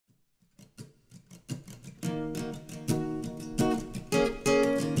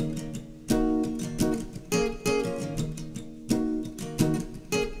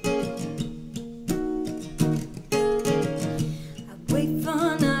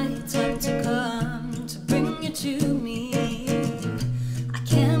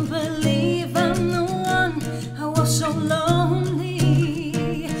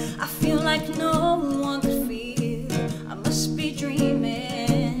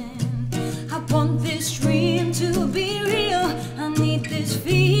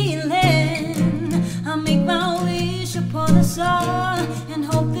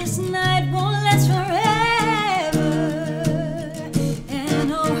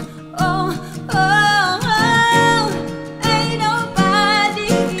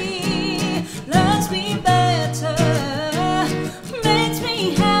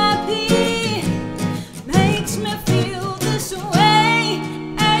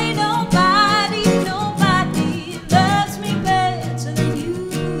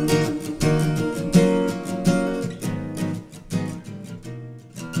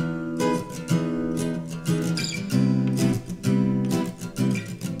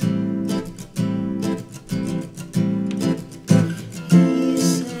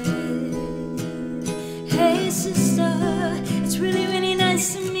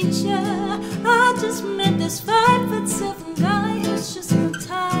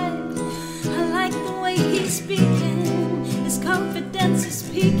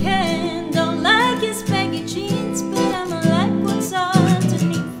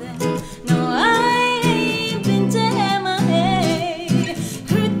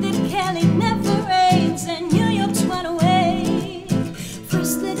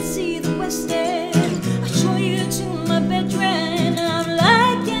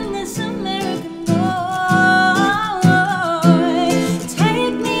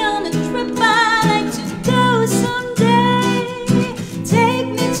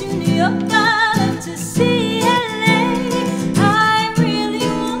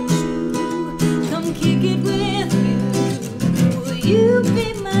you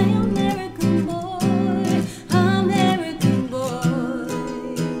be my American boy, American boy.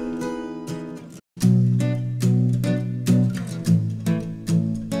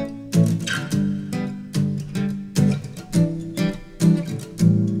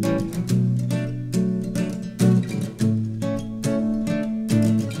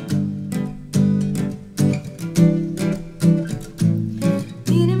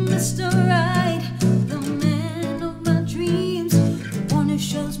 Meeting Mr. Right, the man of my dreams, the one who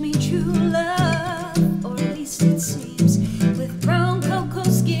shows me true love, or at least it seems, with brown cocoa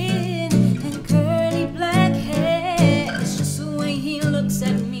skin and curly black hair. It's just the way he looks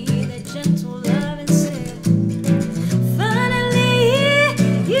at me, that gentle love and said, finally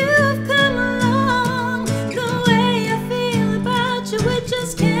you've come along. The way I feel about you, it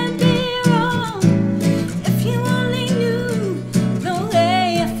just can't be wrong. If you only knew the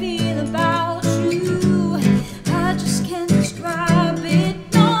way I feel about you, I just can't describe it.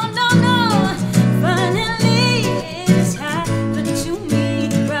 No, no, no. Finally it's happened to me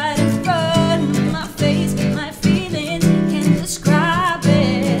right in front of my face. My feelings can't describe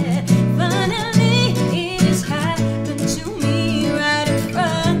it. Finally it has happened to me right in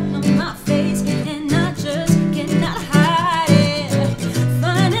front of my face, and I just cannot hide it.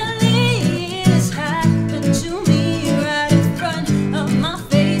 Finally it has happened to me right in front of my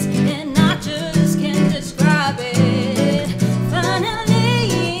face, and I just can't describe it. Finally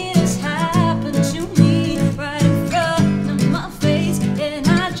it has happened to me right in front of my face, and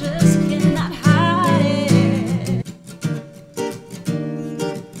I just cannot hide it.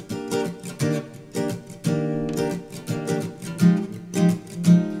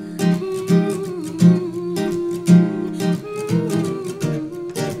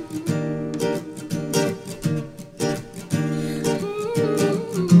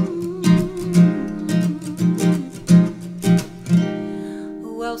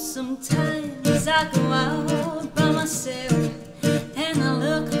 Well, sometimes I go out by myself